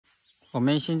我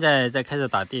们现在在开始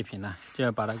打地坪了，就要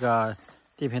把那个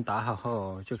地坪打好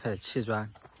后就开始砌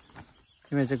砖，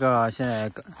因为这个现在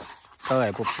高矮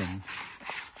不平，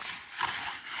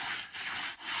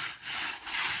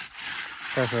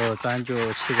到时候砖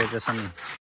就砌在这上面。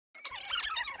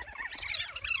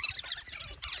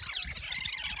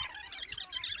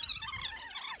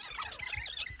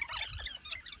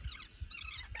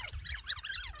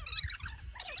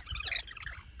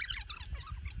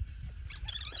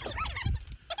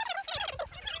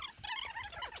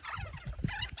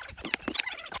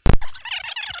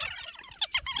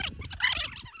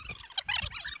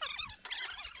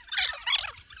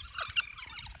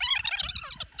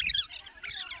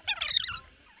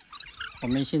我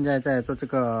们现在在做这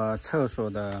个厕所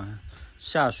的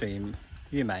下水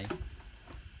预埋。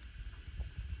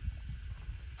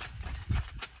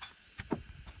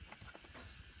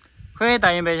会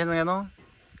大人白先生要弄，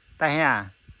大hen啊，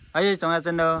而且仲要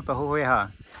整到保护会哈。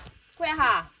会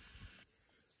哈。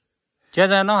接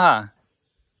着弄哈。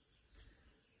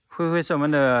灰是我们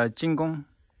的精工，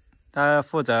他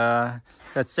负责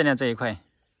质量这一块。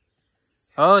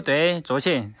哦，对，坐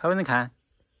起，好人看。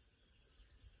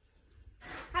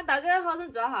大哥好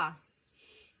生做哈。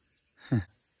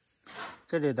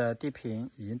这里的地坪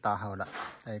已经打好了，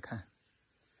大家看。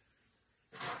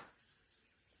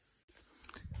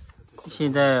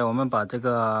现在我们把这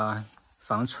个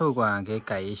防臭管给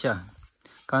改一下，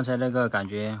刚才那个感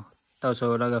觉，到时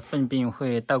候那个粪便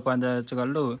会倒灌在这个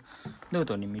漏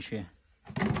斗里面去，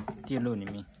地漏里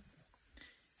面，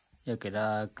要给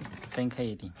它分开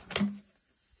一点。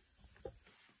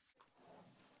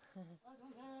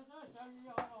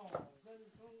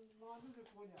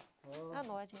那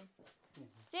多少钱？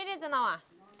几点整了啊？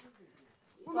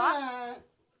我们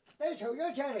在抽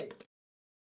有钱的。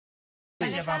直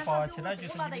接把包起来就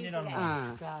是你的了嘛。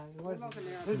啊，我。那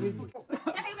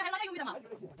还有哪个有没得嘛？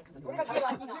我看那个，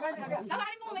那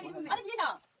还你我没的，啊你记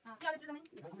上，要的记上没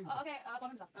？OK，报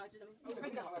名上，记上没？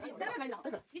在那边买的，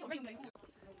你说没有没有？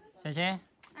小新，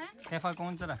该发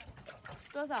工资了。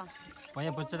多少？我也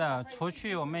不知道，出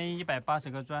去我们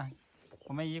180个砖，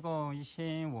我们一共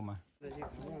1500嘛。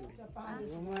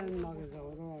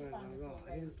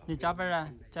你加班啊？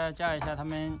加一下他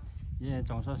们，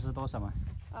总数是多少嘛？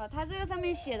哦，他这个上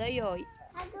面写的有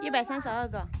132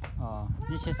个。哦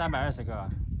，1320个。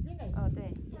哦，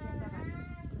对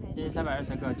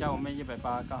，1320个加我们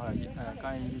180，刚好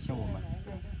刚1500嘛。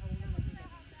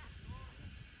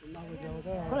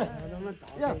对。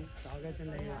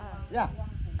呀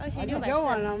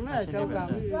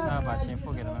2640。那把钱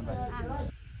付给他们吧。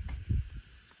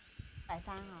130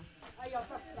哈。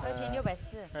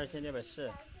2640。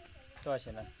2640，多少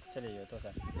钱呢？这里有多少？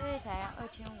这里才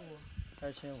2500。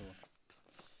2500。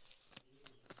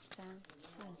3、4、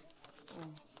5、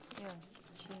6、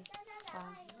7、8、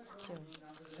9、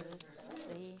10、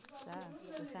11、12、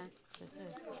13、14、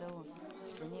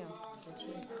15、16、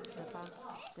17、18、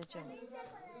19、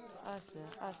20、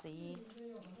21、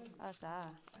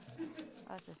22、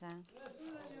23、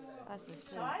24、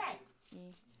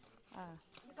1、2、3、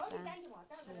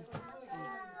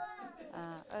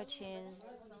4、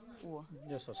5，2500。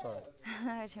又说错了。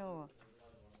2500。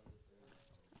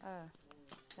2、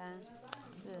3、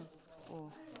4、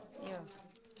5、6、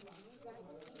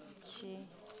7、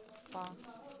8、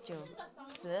9、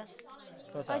10。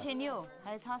多少2600，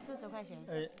还差40块钱。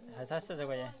还差40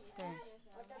块钱。对。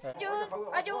就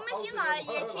我们新拿的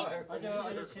也请。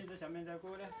就请这下面再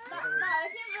过的。拿2500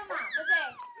嘛，不是？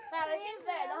拿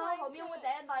2500，然后后面我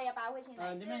再拿100块钱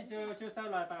来。你们就少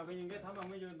拿100块钱给他们，我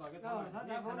们就拿给他们。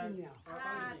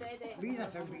啊，对对。没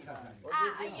得收。你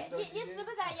是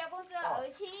不是一共是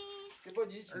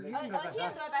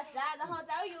2680啊？然后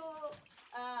再有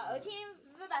2540啊？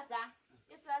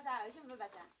你说了噻，2540。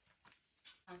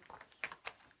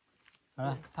好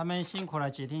了，他们辛苦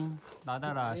了几天，拿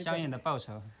到了相应的报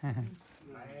酬。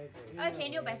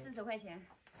2640块钱。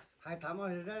还他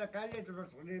们在干的这个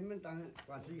做的，你们当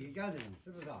管是一家人，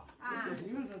是不是啊？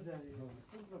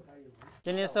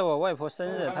今天是我外婆生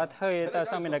日，她特意到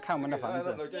上面来看我们的房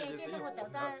子。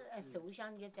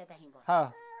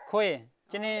好，可以。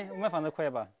今天我们房子可以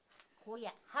吧？可以，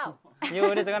好。以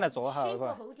后你这个来做好，先付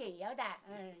后钱要的，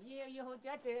以后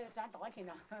就要赚大钱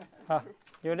了。好，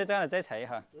以后你这样来摘菜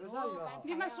哈。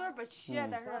你们水不起啊，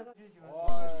但是。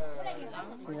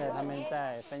现在他们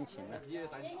在分钱了，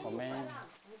我们。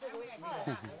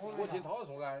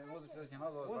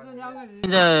现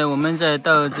在我们在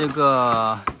倒这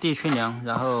个地区梁，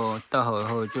然后倒好以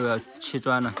后就要砌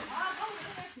砖了。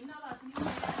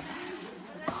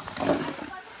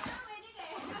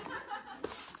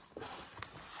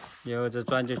以后这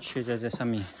砖就砌在这上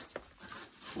面。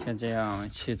像这样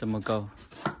砌这么高，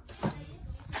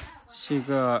砌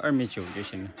个2.9米就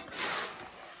行了。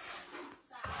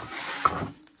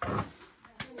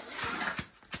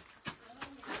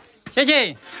谢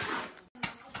谢。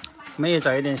我们也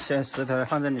找一点小石头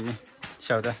放在里面，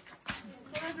小的。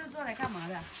这个是做来干嘛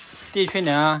的？地缺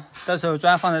梁啊，到时候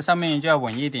砖放在上面就要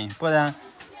稳一点，不然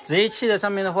直接砌在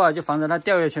上面的话，就防止它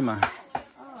掉下去嘛。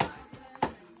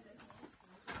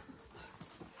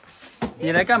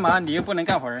你来干嘛？你又不能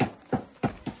干活儿。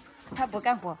他不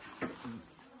干活，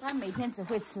他每天只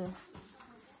会吃。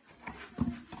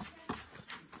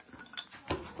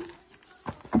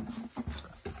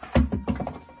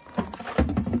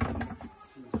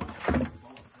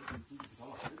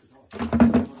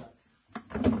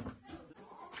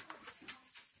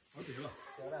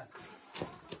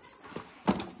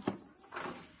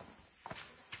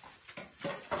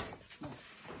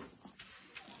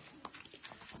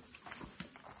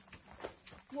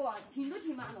哇，停都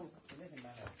停满了。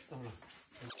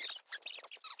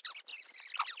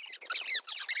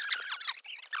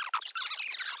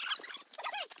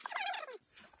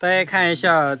大家看一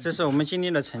下，这是我们今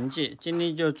天的成绩。今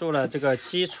天就做了这个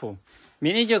基础，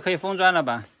明天就可以封砖了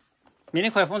吧？明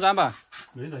天可以封砖吧？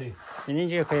明天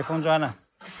就可以封砖了。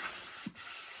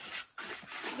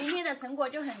明天的成果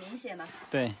就很明显了。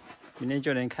对，明天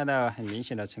就能看到很明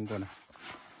显的成果了。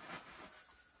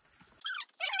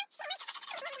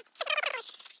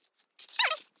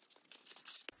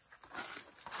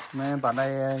我们把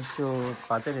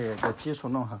这里的基础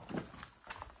弄好。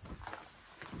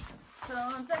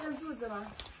这根柱子吗？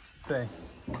对，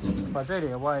把这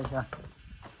里挖一下，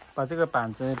把这个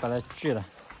板子把它锯了。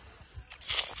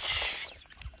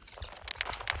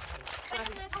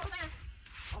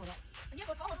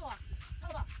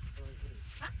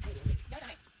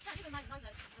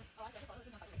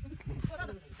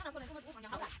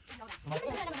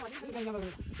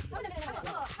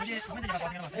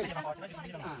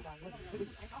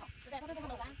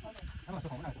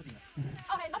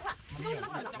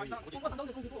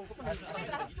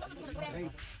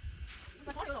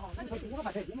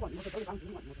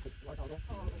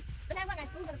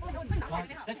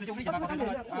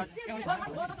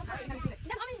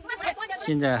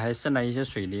现在还剩了一些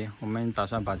水泥，我们打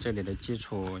算把这里的基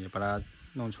础也把它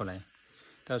弄出来，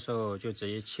到时候就直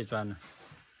接砌砖了。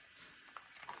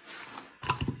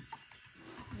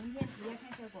明天直接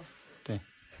看效果。对，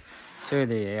这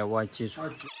里也要挖基础。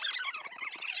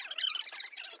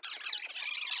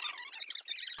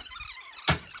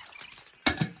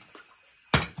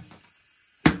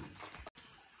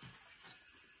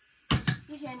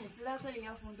之前你知道这里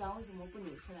要封砖，为什么不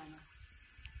留出来呢？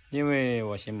因为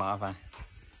我嫌麻烦。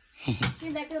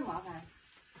现在更麻烦。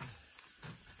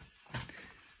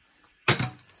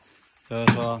所以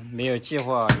说，没有计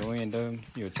划，永远都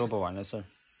有做不完的事儿。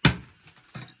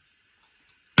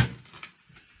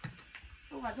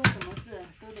不管做什么事，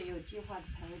都得有计划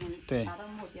才能达到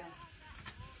目标。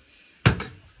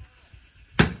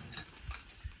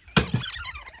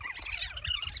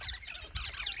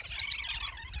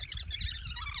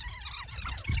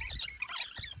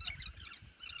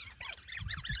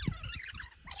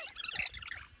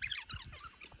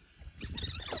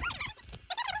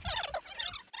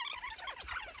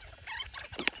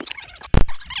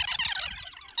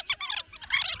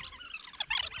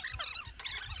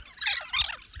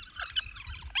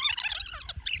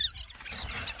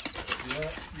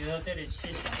比如说这里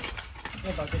砌墙，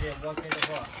要把这里挖开的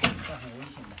话，那很危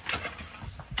险的。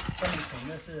上面全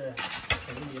都是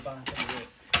土泥巴，这里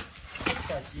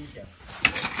下犄角。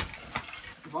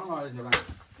放哪里去吧？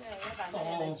对，要把这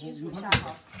里的基础下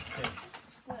好。对。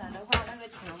不然的话，那个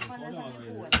墙放在上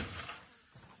面不稳。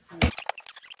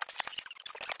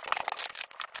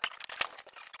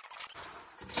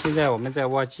现在我们在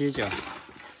挖犄角，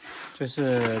就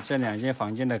是这2间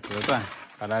房间的隔断，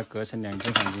把它隔成2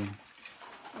间房间。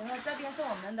然后这边是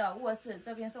我们的卧室，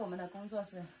这边是我们的工作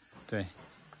室。对，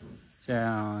这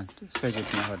样设计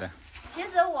挺好的。其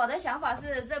实我的想法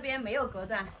是这边没有隔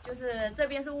断，就是这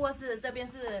边是卧室，这边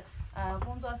是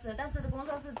工作室，但是工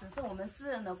作室只是我们私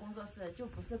人的工作室，就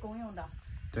不是公用的。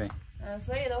对。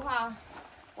所以的话，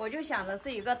我就想着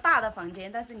是一个大的房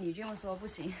间，但是李俊说不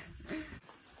行。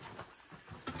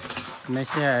我们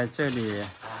现在这里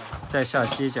在下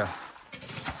犄角，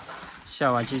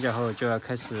下完犄角后就要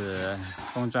开始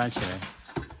封砖起来，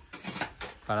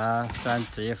把它砖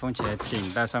直接封起来，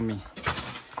顶到上面。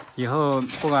以后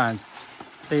不管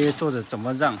这些柱子怎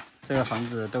么让，这个房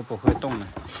子都不会动了。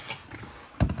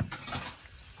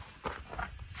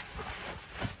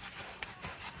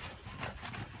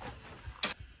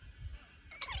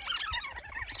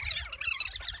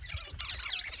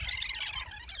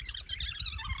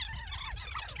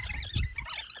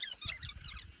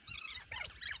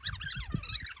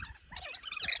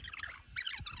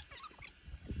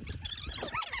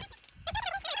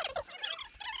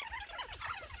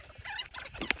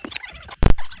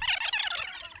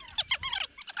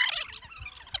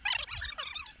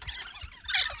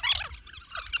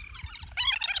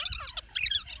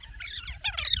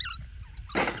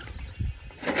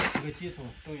基础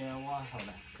都已经挖好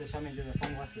了，这下面就是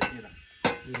风花雪地了。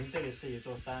以前这里是一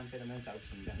座山，被他们凿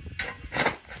平的。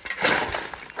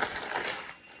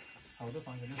好多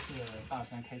房子都是大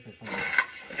山开垦出来的。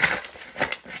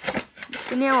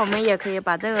今天我们也可以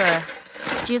把这个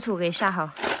基础给下好。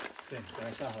对，把它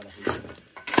下好了。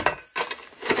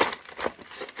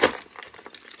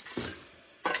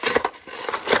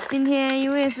今天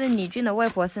因为是李俊的外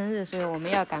婆生日，所以我们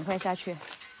要赶快下去。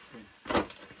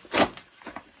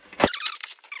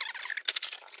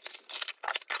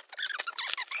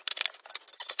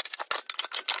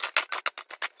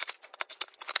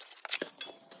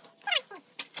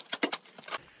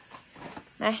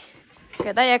来，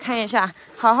给大家看一下，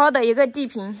好好的一个地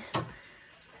坪，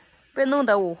被弄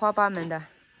得五花八门的。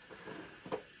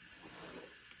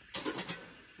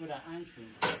为了安全，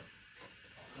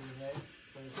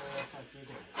所以说下结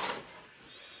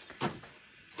构。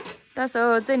到时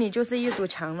候这里就是一堵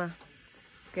墙了，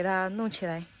给它弄起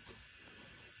来。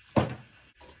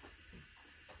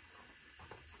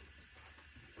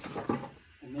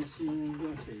我们先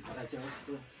用水把它浇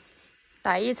湿，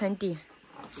打一层底。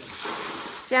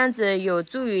这样子有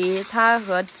助于它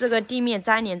和这个地面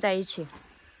粘连在一起。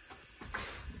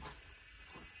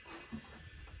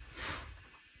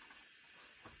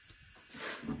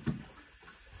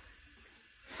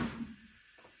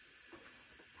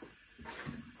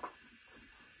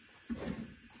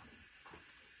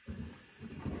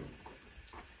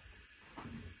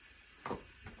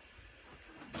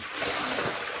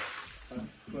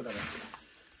够了吧？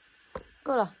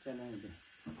够了。再弄一遍。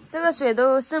这个水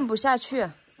都渗不下去。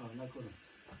哦，那够了。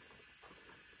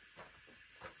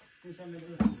这下面都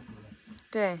是石头的。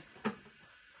对。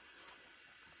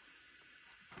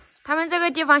他们这个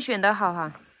地方选得好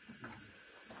哈。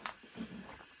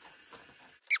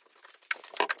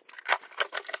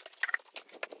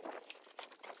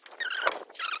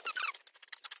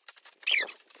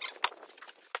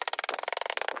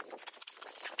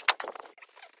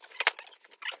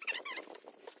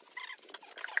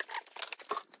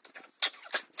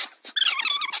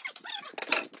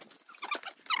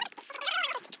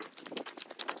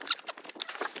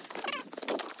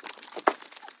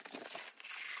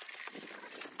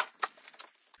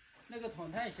那个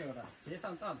桶太小了，直接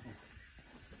上大桶，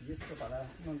一次把它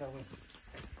弄到位，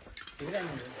不在你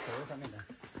手上面的。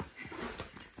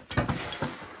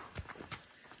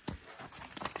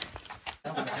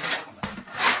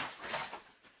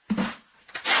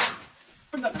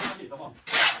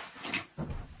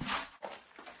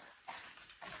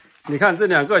你看这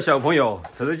两个小朋友，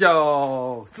这是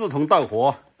叫志同道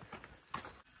合。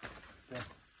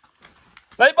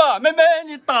来吧，妹妹，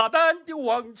你大胆地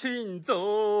往前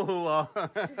走啊！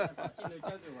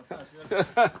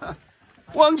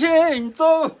往前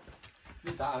走。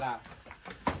你打了？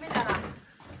没打了。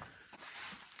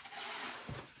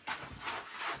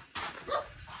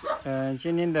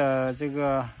今天的这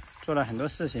个做了很多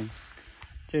事情，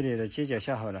这里的犄角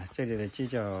下好了，这里的犄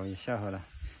角也下好了，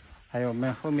还有我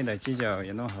们后面的犄角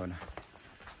也弄好了。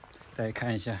大家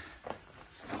看一下，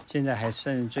现在还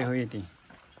剩最后一顶。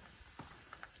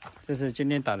这是今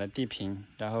天打的地坪，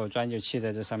然后砖就砌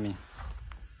在这上面。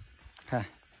看，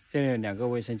这里有2个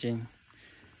卫生间，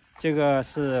这个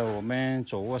是我们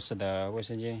主卧室的卫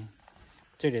生间，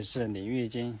这里是淋浴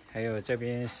间，还有这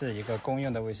边是一个公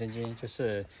用的卫生间，就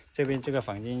是这边这个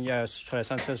房间要出来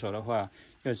上厕所的话，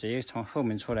要直接从后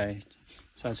门出来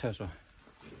上厕所。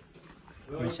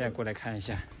我们现在过来看一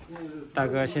下，大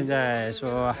哥现在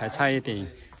说还差一点。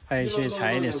还去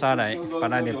采一点沙来，把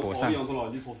那里补上，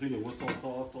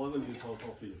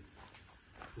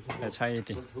还差一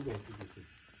点。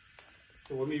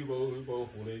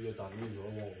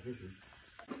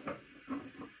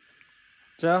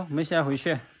走，我们现在回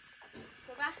去。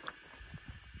走吧。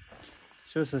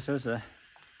收拾收拾。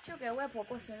去给外婆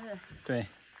过生日。对。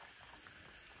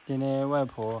今天外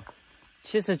婆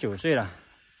79岁了。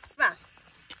吧。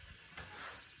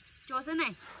叫声呢？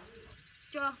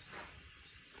叫。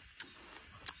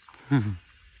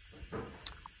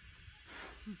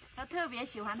他特别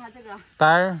喜欢他这个。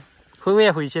当然，会不会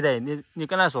回去的？你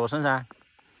跟他说声噻。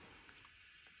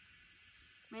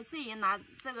每次一拿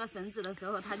这个绳子的时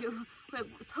候，他就会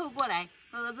凑过来，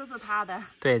他说这是他的。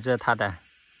对，这是他的。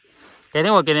改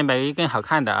天我给你买一根好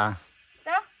看的啊。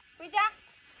走，回家。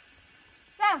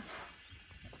走。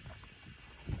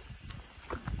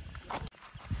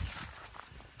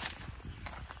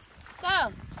走。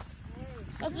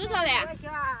我知道了。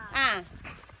啊。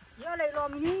要来了，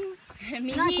明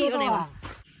天又来了。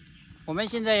我们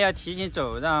现在要提前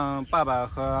走，让爸爸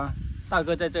和大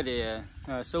哥在这里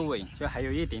收尾，就还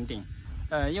有一点点。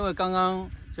因为刚刚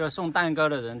就送蛋糕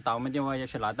的人到我们地方要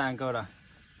去拿蛋糕了。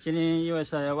今天因为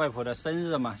是外婆的生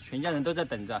日嘛，全家人都在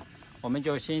等着，我们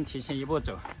就先提前一步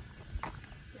走。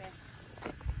对，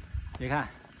你看，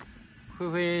慧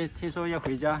慧听说要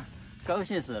回家，高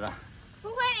兴死了。慧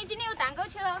慧，你今天有蛋糕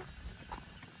吃了？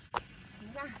你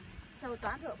看，手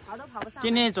短腿跑都跑不上。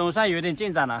今天总算有点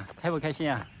进展了，开不开心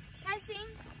啊？开心。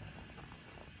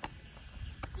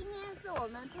今天是我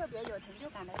们特别有成就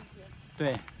感的一天。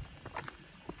对，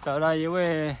找了一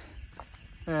位，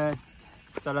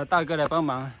找了大哥来帮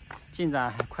忙，进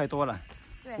展还快多了。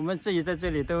对，我们自己在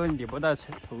这里都理不到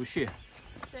头绪。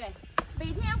对，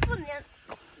每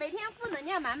天负能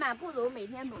量满满，不如每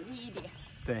天努力一点。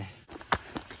对。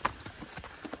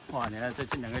哇，你看这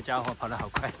两个家伙跑得好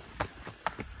快。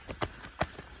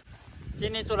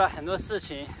今天做了很多事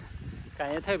情，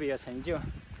感觉特别有成就。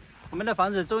我们的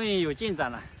房子终于有进展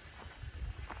了。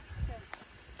对，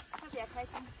特别开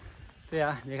心。对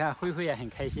啊，你看慧慧也很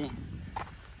开心。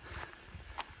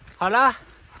好了，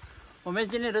我们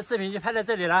今天的视频就拍到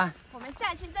这里了。我们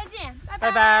下期再见，拜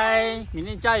拜拜，明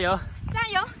天加油！加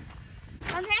油！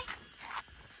完成。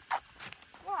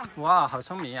哇，好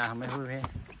聪明啊，我们慧慧。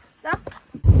走。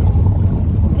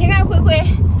你看慧慧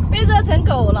被热成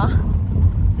狗了，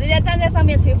直接站在上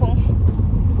面吹风。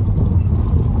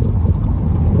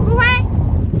慧慧，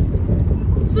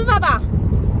舒服吧？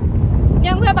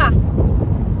凉快吧？